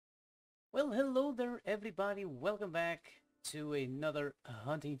Well, hello there everybody, welcome back to another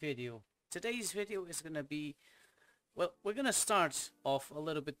hunting video. Today's video is gonna be, well, we're gonna start off a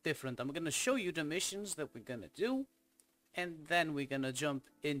little bit different. I'm gonna show you the missions that we're gonna do, and then we're gonna jump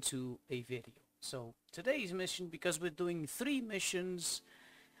into a video. So today's mission, because we're doing 3 missions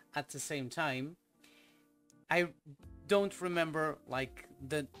at the same time, I don't remember like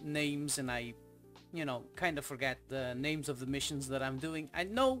the names, and I kind of forget the names of the missions that I'm doing. I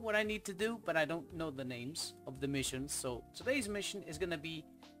know what I need to do, but I don't know the names of the missions. So today's mission is gonna be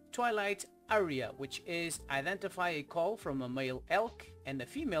Twilight Aria, which is identify a call from a male elk and a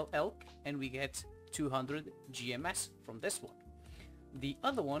female elk, and we get 200 GMS from this one. The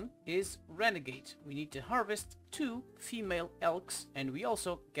other one is Renegade. We need to harvest 2 female elks, and we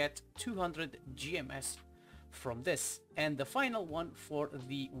also get 200 GMS from this. And the final one for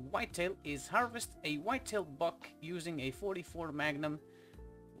the whitetail is harvest a whitetail buck using a 44 Magnum.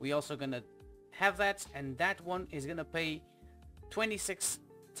 We also gonna have that, and that one is gonna pay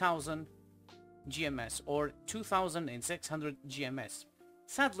 26,000 GMS or 2,600 GMS.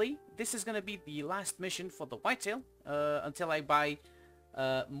 Sadly, this is gonna be the last mission for the whitetail until I buy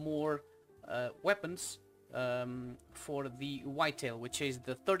more weapons for the whitetail, which is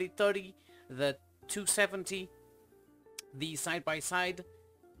the 30-30, the 270, the side-by-side,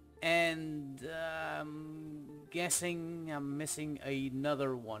 and guessing I'm missing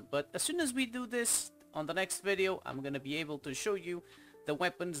another one. But as soon as we do this on the next video, I'm gonna be able to show you the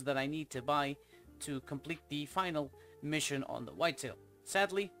weapons that I need to buy to complete the final mission on the whitetail.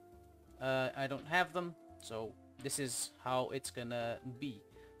 Sadly, I don't have them, so this is how it's gonna be.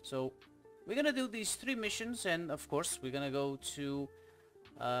 So we're gonna do these 3 missions, and of course we're gonna go to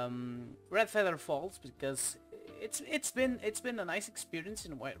Red Feather Falls, because it's been a nice experience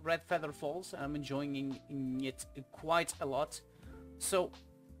in Red Feather Falls. I'm enjoying it quite a lot. So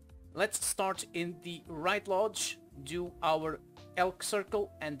let's start in the right lodge, do our elk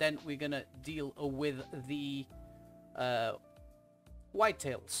circle, and then we're gonna deal with the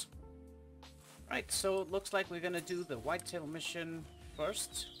whitetails. Right, so it looks like we're gonna do the whitetail mission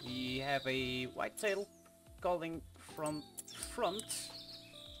first. We have a whitetail calling from front,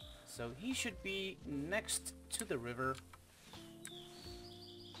 so he should be next to the river.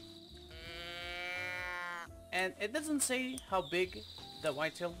 And it doesn't say how big the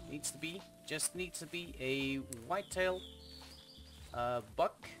whitetail needs to be, just needs to be a whitetail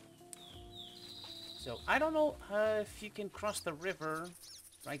buck. So I don't know if you can cross the river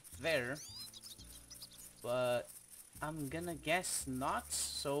right there, but I'm gonna guess not.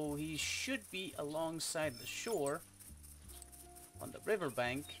 So he should be alongside the shore on the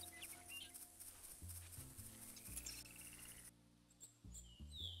riverbank.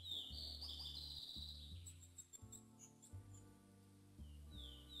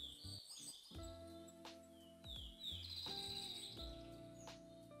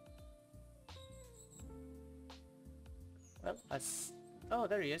 Well, that's... oh,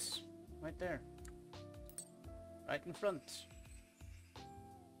 there he is. Right there. Right in front.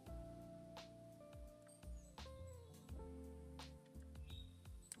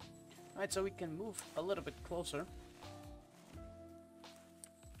 Alright, so we can move a little bit closer.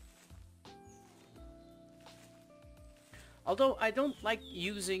 Although I don't like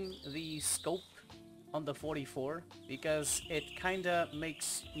using the scope on the 44, because it kinda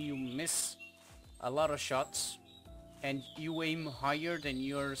makes you miss a lot of shots and you aim higher than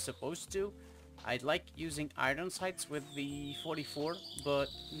you're supposed to. I like using iron sights with the 44,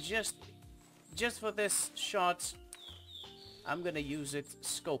 but just for this shot, I'm gonna use it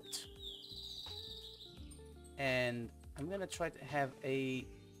scoped. And I'm gonna try to have a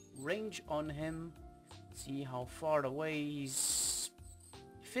range on him, see how far away. He's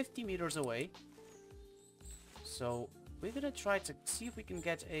 50 meters away. So we're gonna try to see if we can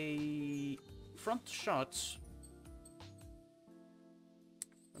get a front shot.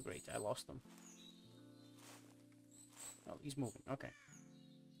 Oh, great, I lost him. Oh, he's moving. Okay.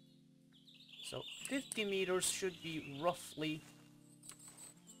 So 50 meters should be roughly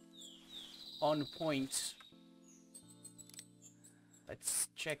on point. Let's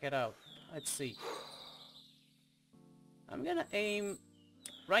check it out. Let's see. I'm gonna aim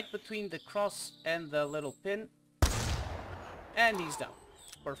right between the cross and the little pin. And he's down.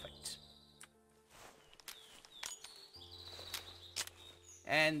 Perfect.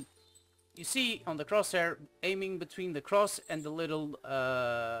 And you see on the crosshair, aiming between the cross and the little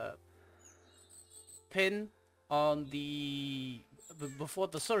pin on the before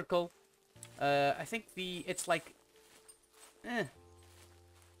the circle. I think it's like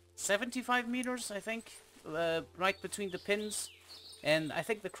 75 meters, I think, right between the pins. And I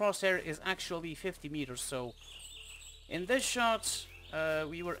think the crosshair is actually 50 meters. So in this shot,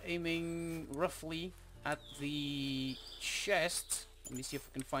 we were aiming roughly at the chest. Let me see if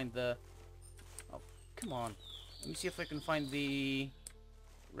I can find the... Oh, come on. Let me see if I can find the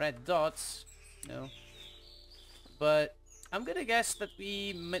red dots. No. But I'm gonna guess that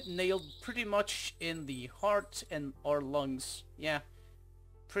we nailed pretty much in the heart and our lungs. Yeah,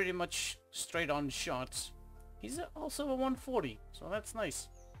 pretty much straight on shots. He's also a 140, so that's nice.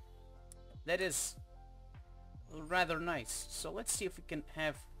 That is rather nice. So let's see if we can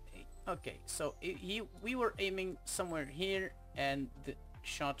have a... Okay, so we were aiming somewhere here, and the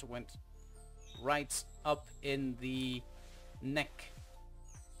shot went right up in the neck.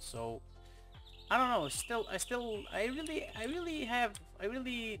 So I don't know. I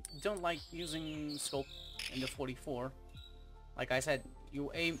really don't like using scope in the 44. Like I said,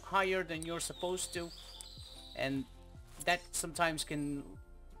 you aim higher than you're supposed to, and that sometimes can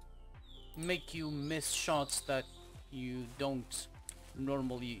make you miss shots that you don't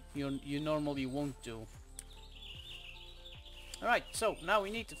normally you normally won't do. All right, so now we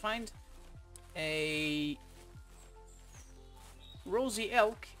need to find a rosy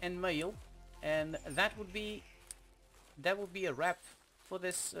elk and male, and that would be a wrap for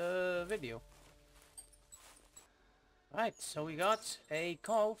this video. Right, so we got a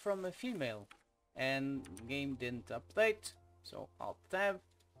call from a female, and game didn't update, so I'll tab,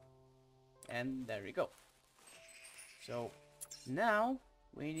 and there we go. So now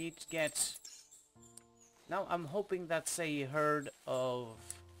we need to get... Now I'm hoping that's a herd of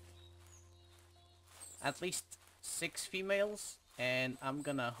at least 6 females, and I'm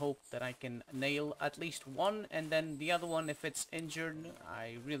gonna hope that I can nail at least one, and then the other one, if it's injured,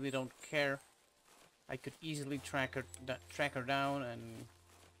 I really don't care. I could easily track her down and,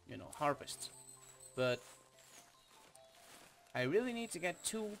 you know, harvest. But I really need to get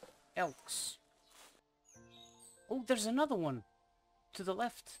 2 elks. Oh, there's another one to the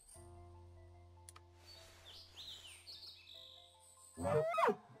left.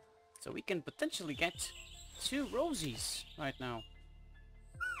 So we can potentially get 2 rosies right now.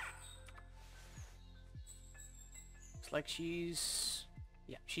 Looks like she's...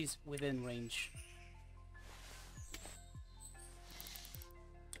 yeah, she's within range.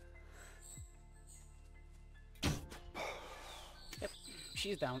 Yep,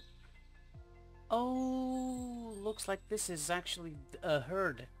 she's down. Oh, looks like this is actually a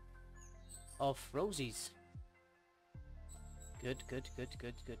herd of rosies. Good, good, good,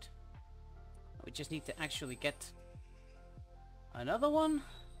 good, good. We just need to actually get another one,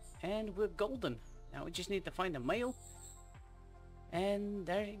 and we're golden. Now we just need to find a male, and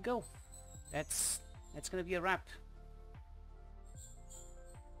there you go. That's gonna be a wrap.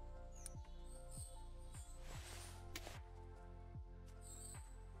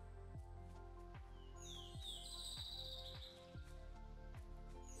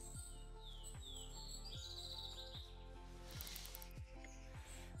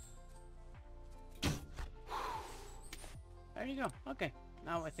 There you go. Okay,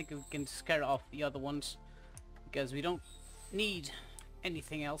 now I think we can scare off the other ones, because we don't need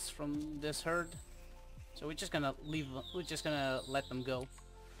anything else from this herd. So we're just gonna let them go,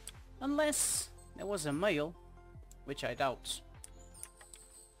 unless there was a male, which I doubt.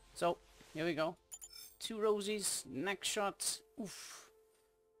 So here we go. 2 rosies, neck shot. Oof.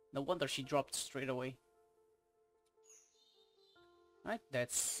 No wonder she dropped straight away. Right,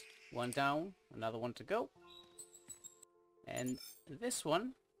 that's one down, another one to go. And this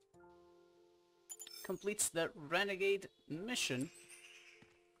one completes the Renegade mission.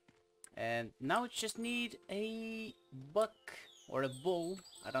 And now it just need a buck or a bull.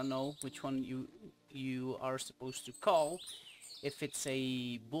 I don't know which one you are supposed to call. If it's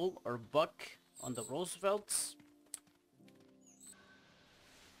a bull or buck on the Roosevelts.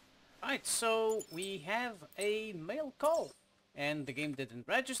 Right, so we have a male call. And the game didn't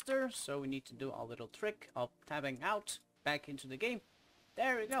register, so we need to do a little trick of tabbing out back into the game.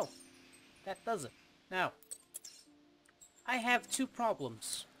 There we go. That does it. Now, I have 2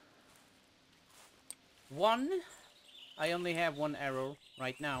 problems. One, I only have 1 arrow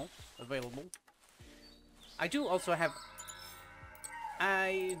right now available. I do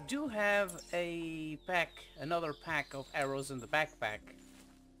have a pack, another pack of arrows in the backpack.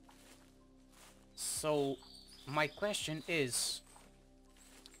 So my question is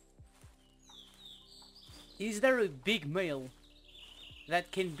there a big male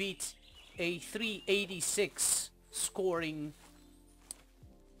that can beat a 386 scoring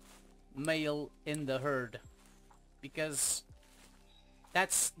male in the herd? Because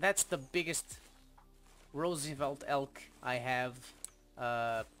that's the biggest Roosevelt elk I have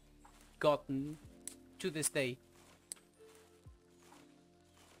gotten to this day.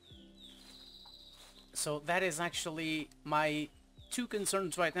 So that is actually my two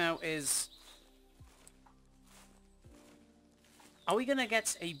concerns right now is, are we gonna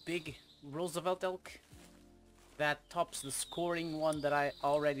get a big Roosevelt Elk that tops the scoring one that I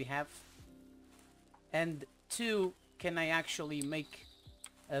already have? And two, can I actually make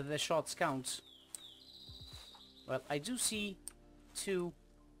the shots count? Well, I do see two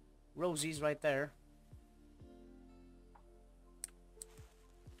Rosies right there.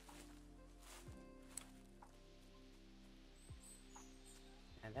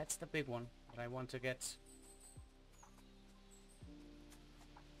 And that's the big one that I want to get.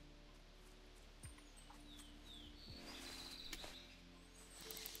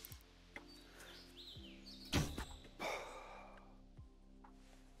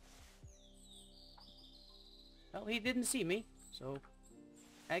 Well, he didn't see me, so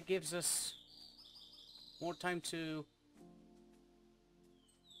that gives us more time to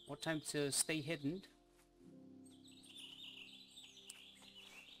stay hidden.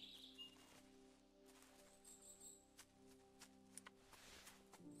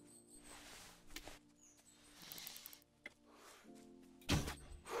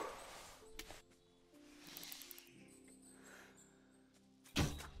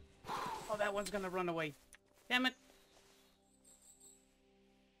 Oh, that one's gonna run away. Damn it.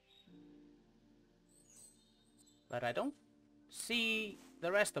 But I don't see the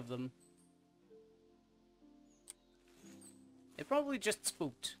rest of them. It probably just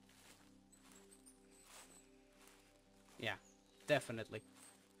spooked. Yeah, definitely.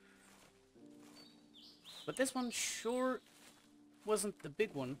 But this one sure wasn't the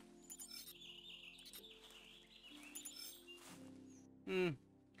big one.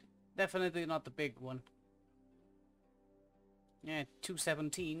 Definitely not the big one. Yeah,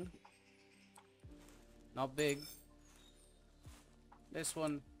 217. Not big. This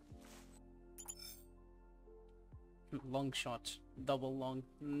one. Long shot. Double long.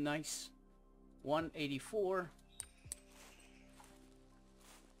 Nice. 184.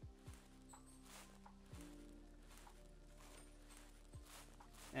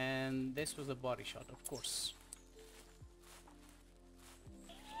 And this was a body shot, of course.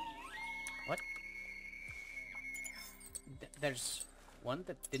 What? There's one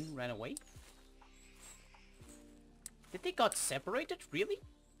that didn't run away? Did they got separated? Really?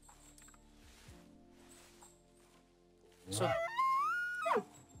 So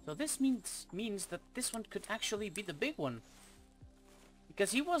this means that this one could actually be the big one.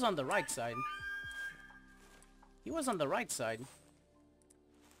 Because he was on the right side. He was on the right side.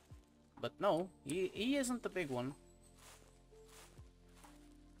 But no, he isn't the big one.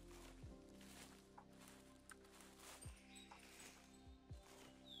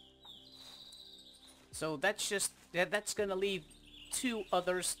 So that's just that's gonna leave two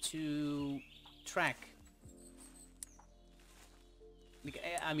others to track.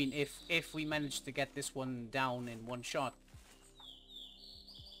 I mean, if we manage to get this one down in one shot.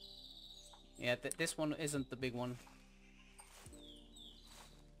 Yeah, this one isn't the big one.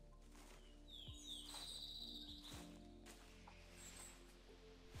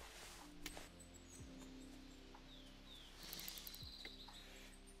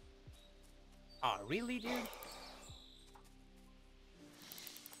 Ah, really, dude?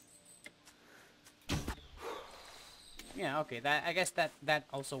 Yeah, okay, I guess that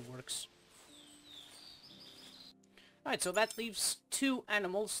also works. Alright, so that leaves two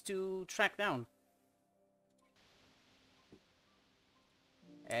animals to track down.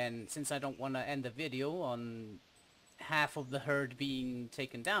 And since I don't want to end the video on half of the herd being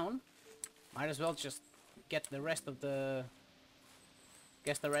taken down, might as well just get the rest of the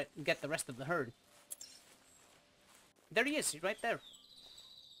get the rest of the herd. There he is, he's right there.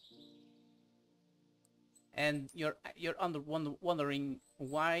 And you're wondering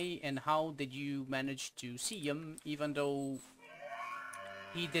why and how did you manage to see him even though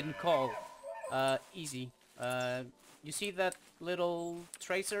he didn't call. Easy. You see that little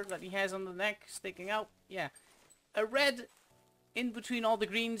tracer that he has on the neck sticking out? Yeah. A red in between all the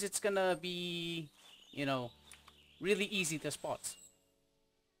greens, it's gonna be, you know, really easy to spot.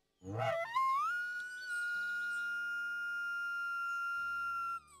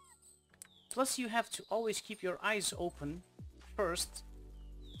 Plus you have to always keep your eyes open first,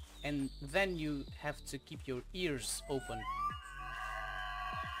 and then you have to keep your ears open.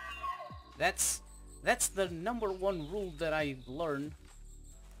 That's the #1 rule that I've learned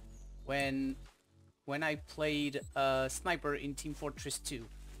when I played Sniper in Team Fortress 2.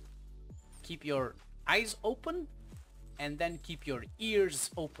 Keep your eyes open and then keep your ears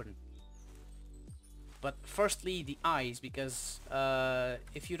open. But firstly, the eyes, because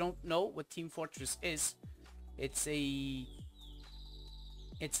if you don't know what Team Fortress is, it's a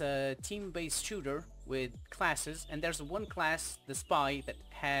team-based shooter with classes, and there's one class, the Spy, that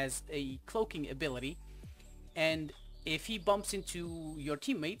has a cloaking ability, and if he bumps into your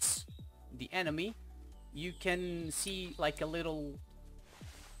teammates, the enemy, you can see like a little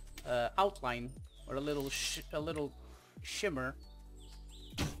outline, or a little shimmer.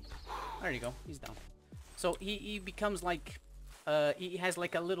 There you go, he's down. So he becomes like, he has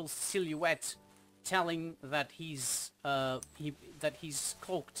like a little silhouette telling that he's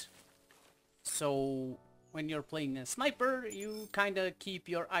cloaked. So when you're playing a sniper, you kind of keep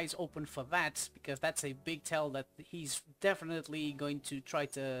your eyes open for that, because that's a big tell that he's definitely going to try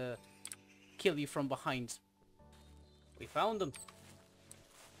to kill you from behind. We found him.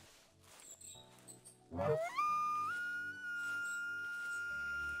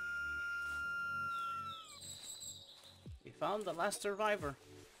 We found the last survivor.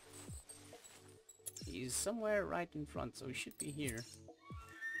 He's somewhere right in front, so he should be here.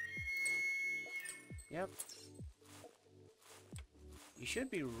 Yep. He should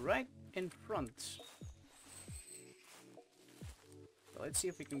be right in front. So let's see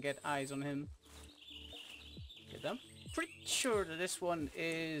if we can get eyes on him. Get them. Pretty sure that this one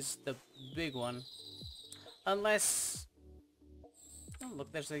is the big one. Unless... oh,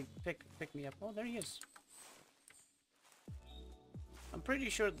 look, there's a pick me up. Oh, there he is. I'm pretty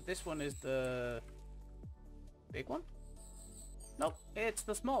sure that this one is the big one. Nope, it's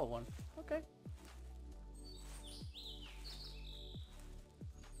the small one. Okay.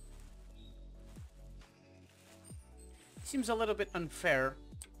 Seems a little bit unfair,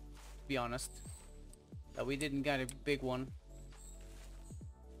 to be honest, that we didn't get a big one.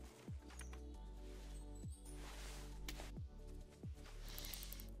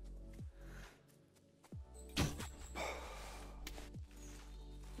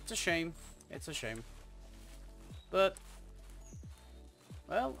 It's a shame. It's a shame. But,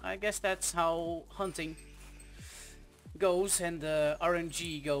 well, I guess that's how hunting goes and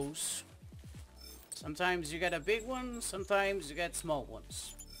RNG goes. Sometimes you get a big one, sometimes you get small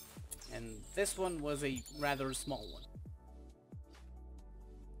ones. And this one was a rather small one.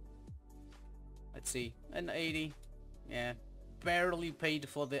 Let's see, an 80. Yeah, barely paid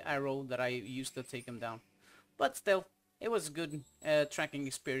for the arrow that I used to take him down. But still, it was a good tracking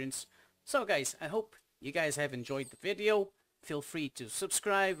experience. So guys, I hope you guys have enjoyed the video. Feel free to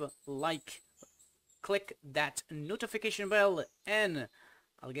subscribe, like, click that notification bell, and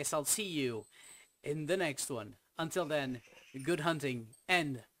I guess I'll see you in the next one. Until then, good hunting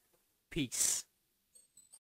and peace.